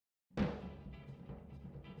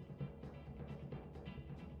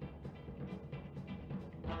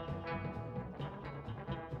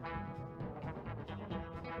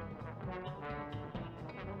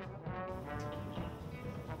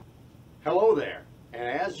Hello there, and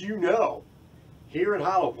as you know, here in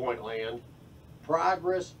Hollow Point land,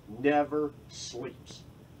 progress never sleeps.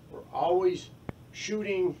 We're always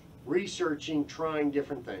shooting, researching, trying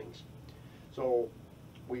different things. So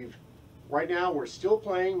right now we're still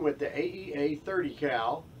playing with the AEA 30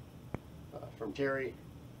 cal from Terry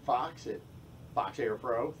Fox at Fox Air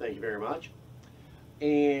Pro. Thank you very much.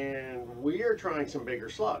 And we are trying some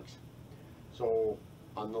bigger slugs. So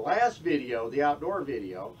on the last video, the outdoor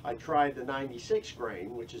video, I tried the 96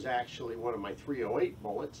 grain, which is actually one of my 308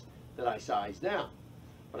 bullets that I sized down.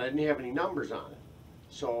 But I didn't have any numbers on it.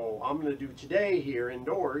 So I'm going to do today here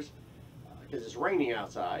indoors, because it's raining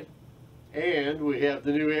outside. And we have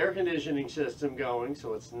the new air conditioning system going,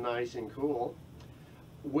 so it's nice and cool.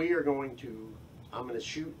 I'm going to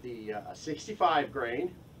shoot the 65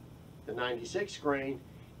 grain, the 96 grain,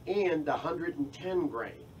 and the 110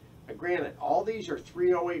 grain. Now, granted, all these are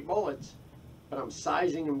 308 bullets, but I'm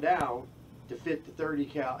sizing them down to fit the 30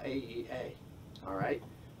 cal AEA. All right,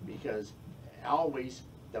 because always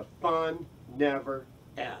the fun never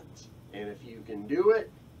ends, and if you can do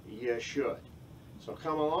it, you should. So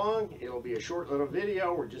come along. It'll be a short little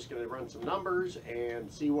video. We're just going to run some numbers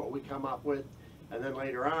and see what we come up with, and then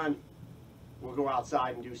later on we'll go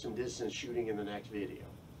outside and do some distance shooting in the next video.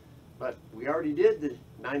 But we already did the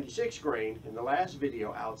 96 grain in the last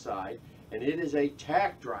video outside, and it is a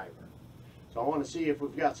tack driver. So I want to see if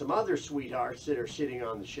we've got some other sweethearts that are sitting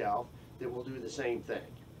on the shelf that will do the same thing.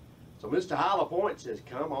 So Mr. Hollow Point says,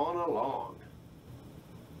 come on along.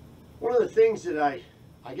 One of the things that I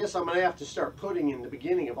guess I'm going to have to start putting in the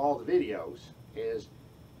beginning of all the videos is,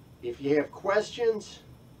 if you have questions,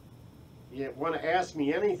 you want to ask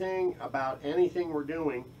me anything about anything we're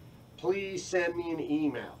doing, please send me an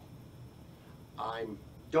email.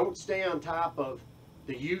 Don't stay on top of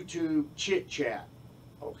the YouTube chit chat,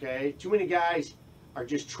 okay? Too many guys are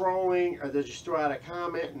just trolling, or they just throw out a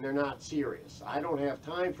comment and they're not serious. I don't have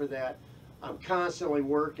time for that. I'm constantly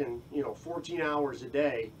working, 14 hours a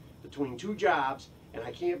day between two jobs, and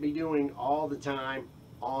I can't be doing all the time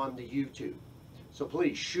on the YouTube. So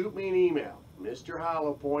please shoot me an email,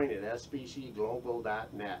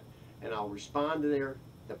 mrhollowpoint@sbcglobal.net, and I'll respond to there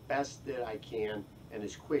the best that I can and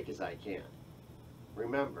as quick as I can.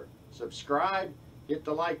 Remember, subscribe, hit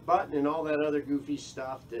the like button, and all that other goofy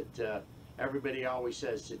stuff that everybody always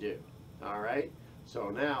says to do. All right, so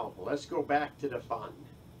now let's go back to the fun.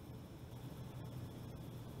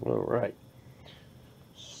 All right,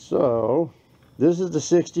 so this is the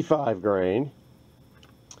 65 grain,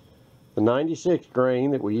 the 96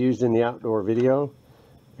 grain that we used in the outdoor video,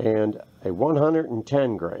 and a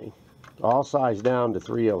 110 grain, all sized down to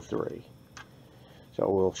 303. So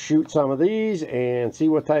we'll shoot some of these and see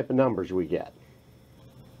what type of numbers we get.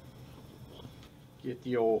 Get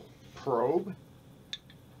the old probe,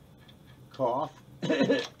 cough,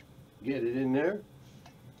 get it in there,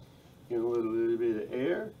 get a little bit of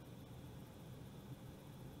air.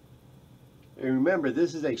 And remember,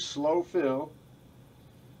 this is a slow fill,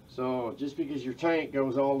 so just because your tank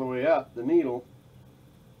goes all the way up, the needle,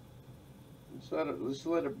 let's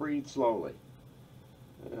let it breathe slowly.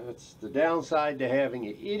 That's the downside to having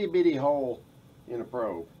an itty bitty hole in a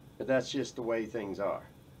probe, but that's just the way things are.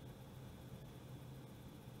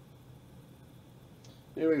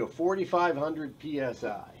 There we go, 4,500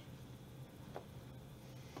 psi.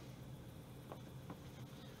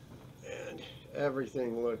 And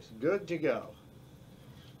everything looks good to go.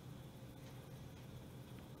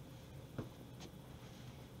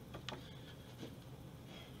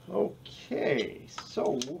 Okay,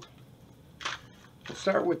 so we'll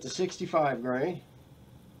start with the 65 grain.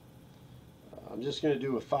 I'm just going to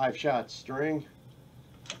do a 5-shot string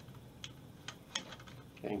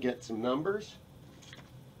and get some numbers.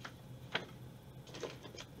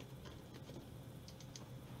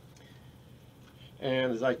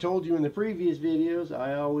 And as I told you in the previous videos,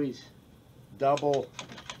 I always double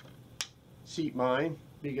seat mine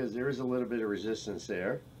because there is a little bit of resistance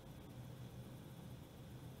there.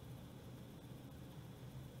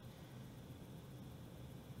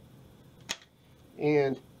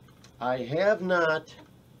 And I have not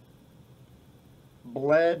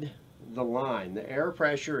bled the line. The air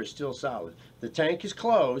pressure is still solid. The tank is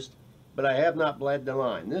closed, but I have not bled the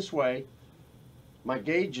line. This way, my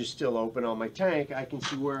gauge is still open on my tank. I can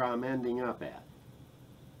see where I'm ending up at.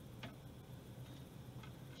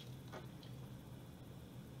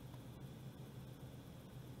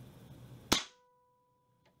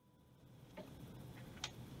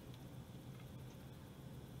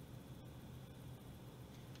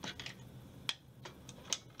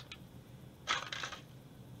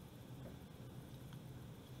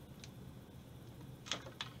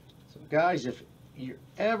 guys, if you're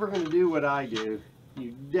ever going to do what I do,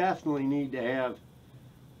 you definitely need to have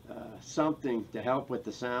something to help with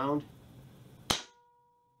the sound,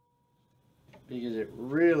 because it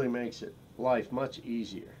really makes life much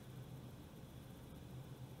easier.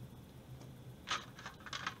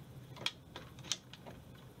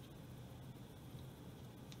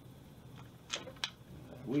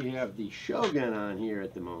 We have the Shogun on here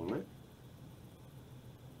at the moment.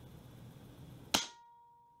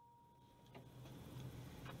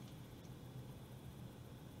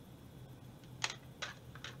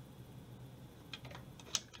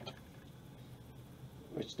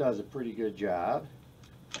 Which does a pretty good job.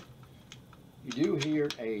 You do hear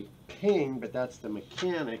a ping, but that's the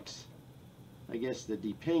mechanics, I guess, the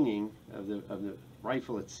depinging of the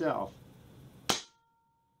rifle itself.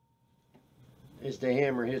 As the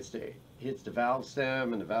hammer hits the valve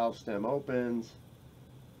stem and the valve stem opens.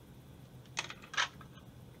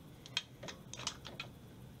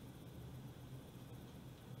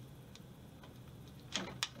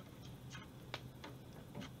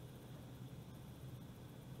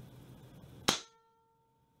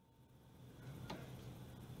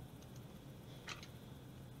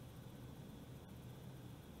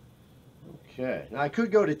 Okay, now I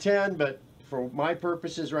could go to 10, but for my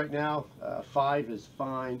purposes right now, 5 is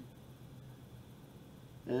fine.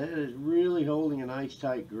 And it is really holding a nice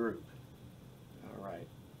tight group. All right.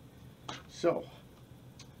 So,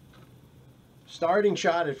 starting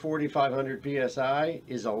shot at 4,500 PSI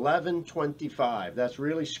is 1125. That's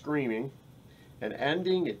really screaming. And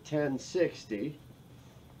ending at 1060.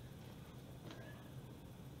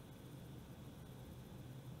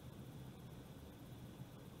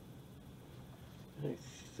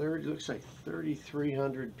 Looks like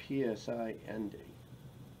 3,300 PSI ending.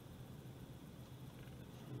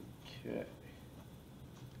 Okay.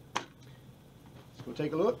 Let's go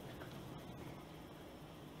take a look.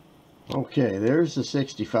 Okay, there's the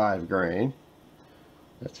 65 grain.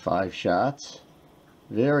 That's 5 shots.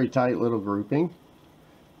 Very tight little grouping.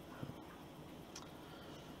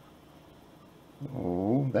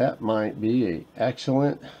 Oh, that might be an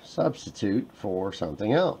excellent substitute for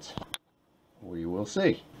something else. We will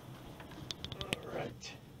see. All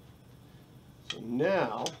right. So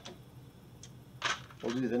now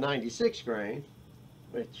we'll do the 96 grain,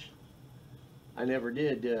 which I never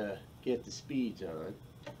did get the speeds on.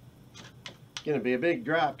 Going to be a big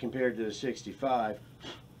drop compared to the 65.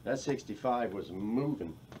 That 65 was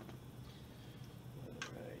moving.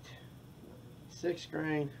 All right. 6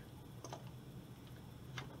 grain.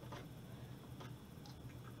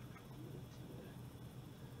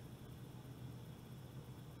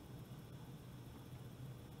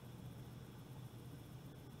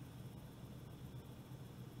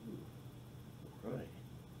 Right.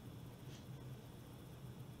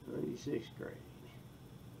 96 grain.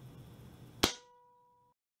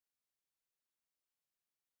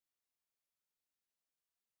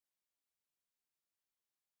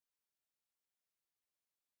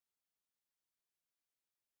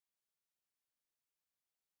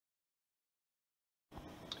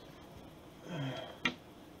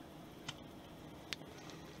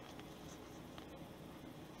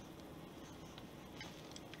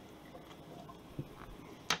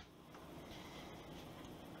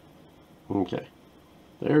 Okay,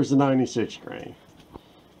 there's the 96 grain.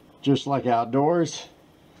 Just like outdoors,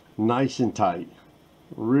 nice and tight.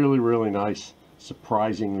 Really, really nice,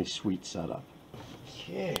 surprisingly sweet setup.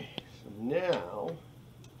 Okay, so now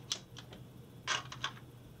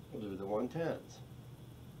we'll do the 110s.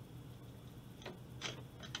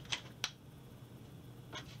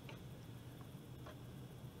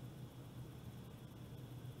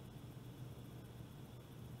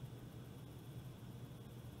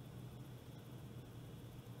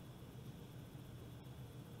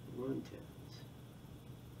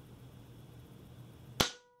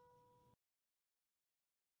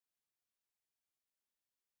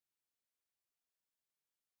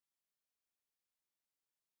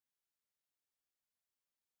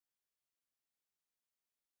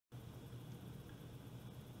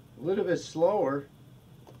 A little bit slower,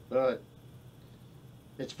 but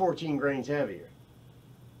it's 14 grains heavier.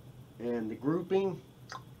 And the grouping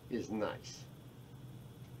is nice.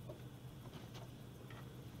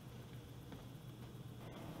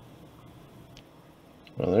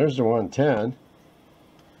 Well, there's the 110.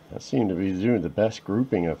 That seemed to be doing the best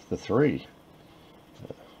grouping of the three.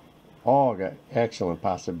 All got excellent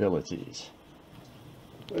possibilities.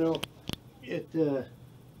 Well, it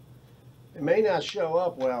may not show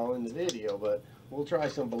up well in the video, but we'll try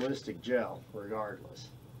some ballistic gel regardless.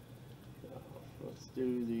 Let's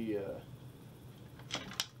do the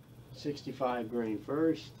 65 grain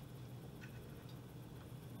first.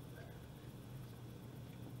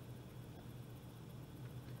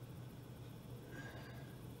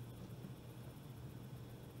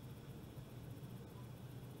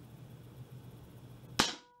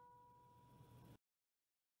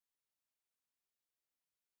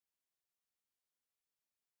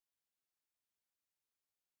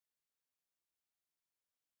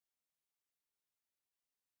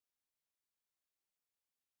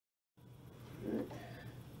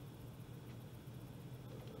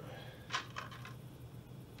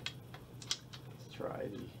 Let's try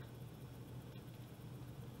the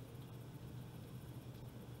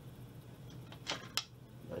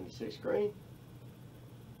 96 grain.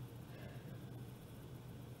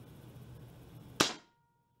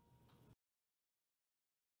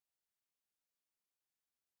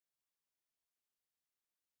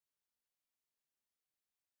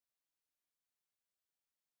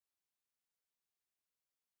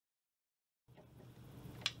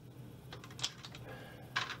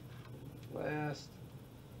 Last.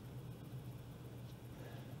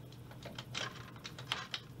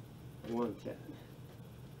 $110.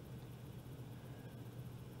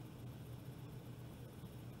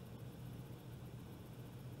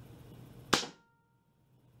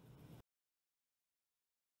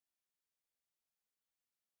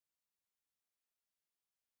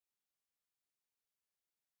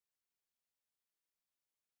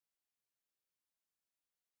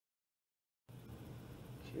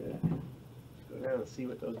 Okay. Go down and see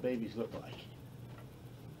what those babies look like.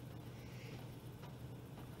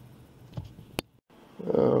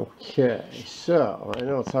 Okay, so I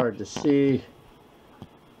know it's hard to see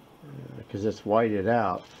because it's whited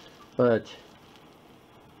out, but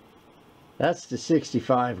that's the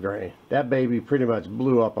 65 grain. That baby pretty much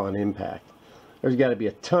blew up on impact. There's got to be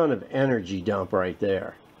a ton of energy dump right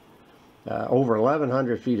there. Over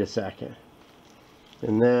 1,100 feet a second.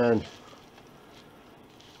 And then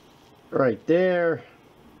right there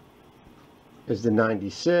is the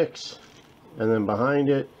 96, and then behind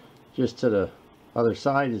it, just to the other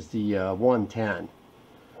side, is the 110.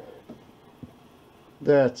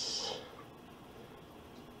 That's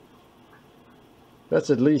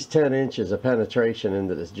at least 10 inches of penetration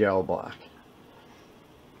into this gel block.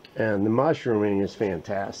 And the mushrooming is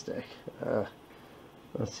fantastic.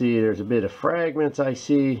 Let's see, there's a bit of fragments I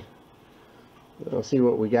see. We'll see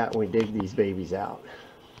what we got when we dig these babies out.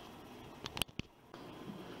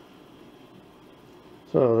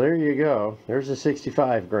 So there you go. There's the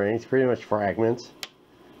 65 grains, pretty much fragments.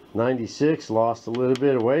 96 lost a little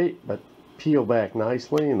bit of weight, but peeled back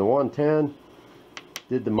nicely. And the 110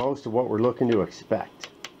 did the most of what we're looking to expect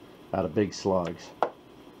out of big slugs.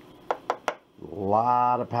 A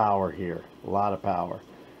lot of power here, a lot of power.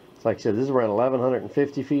 It's like I said, this is around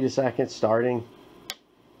 1,150 feet a second starting.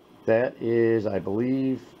 That is, I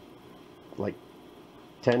believe, like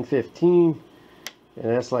 1015, and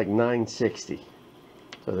that's like 960.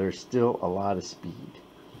 So there's still a lot of speed.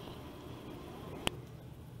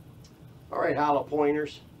 All right, hollow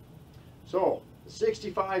pointers. So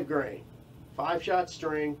 65 grain, 5-shot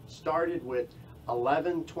string, started with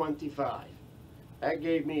 1125. That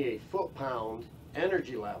gave me a foot-pound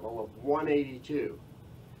energy level of 182.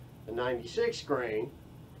 The 96 grain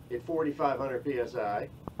at 4,500 psi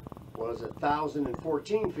was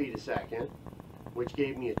 1,014 feet a second, which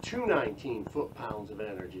gave me a 219 foot-pounds of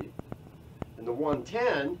energy. And the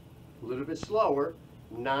 110, a little bit slower,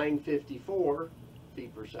 954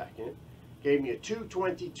 feet per second, gave me a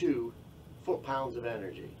 222 foot-pounds of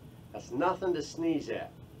energy. That's nothing to sneeze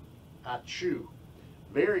at. Achoo.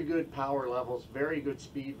 Very good power levels, very good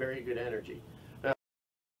speed, very good energy. Now,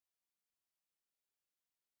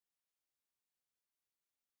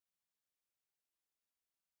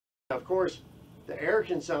 of course, the air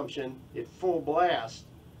consumption at full blast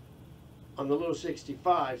on the low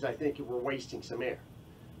 65s, I think we're wasting some air.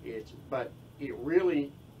 But it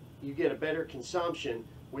really, you get a better consumption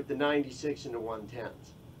with the 96 and the 110s.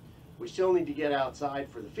 We still need to get outside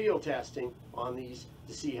for the field testing on these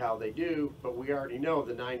to see how they do, but we already know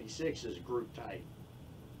the 96 is group tight.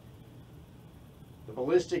 The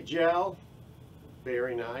ballistic gel,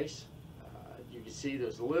 very nice. You can see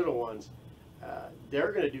those little ones.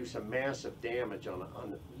 They're going to do some massive damage on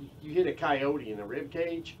the. You hit a coyote in the rib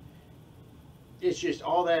cage. It's just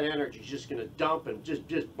all that energy is just going to dump and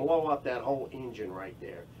just blow up that whole engine right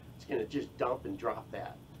there. It's going to just dump and drop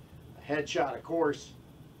that. A headshot, of course,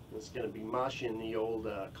 it's going to be mush in the old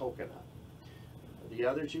coconut. The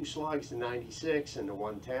other two slugs, the 96 and the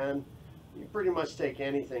 110, you pretty much take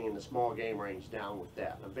anything in the small game range down with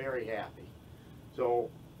that. I'm very happy. So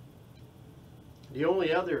the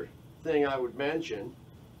only other thing I would mention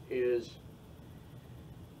is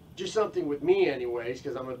just something with me anyways,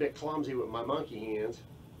 because I'm a bit clumsy with my monkey hands,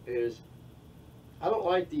 is I don't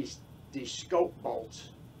like these scope bolts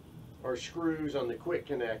or screws on the quick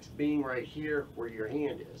connects being right here where your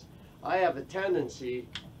hand is. I have a tendency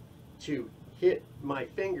to hit my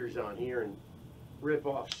fingers on here and rip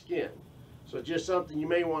off skin. So just something you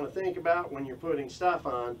may want to think about when you're putting stuff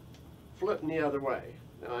on, flipping the other way.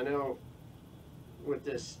 Now I know with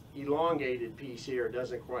this elongated piece here it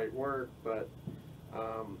doesn't quite work, but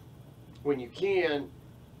when you can,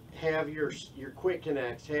 have your quick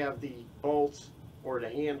connects, have the bolts or the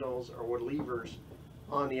handles or what levers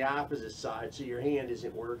on the opposite side so your hand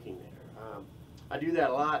isn't working there. I do that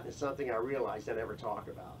a lot, and it's something I realized I never talk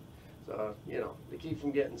about. So, you know, to keep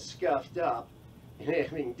from getting scuffed up and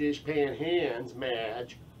having dishpan hands,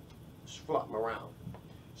 Madge, just flop them around.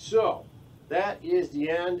 So, that is the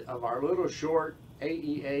end of our little short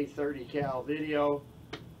AEA 30 cal video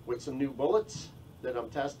with some new bullets that I'm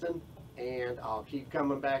testing, and I'll keep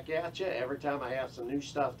coming back at you every time I have some new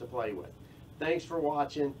stuff to play with. Thanks for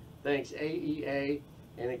watching. Thanks AEA.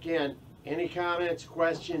 And again, any comments,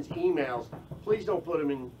 questions, emails, please don't put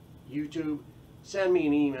them in YouTube. Send me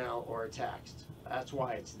an email or a text. That's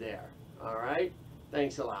why it's there. All right?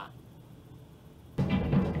 Thanks a lot.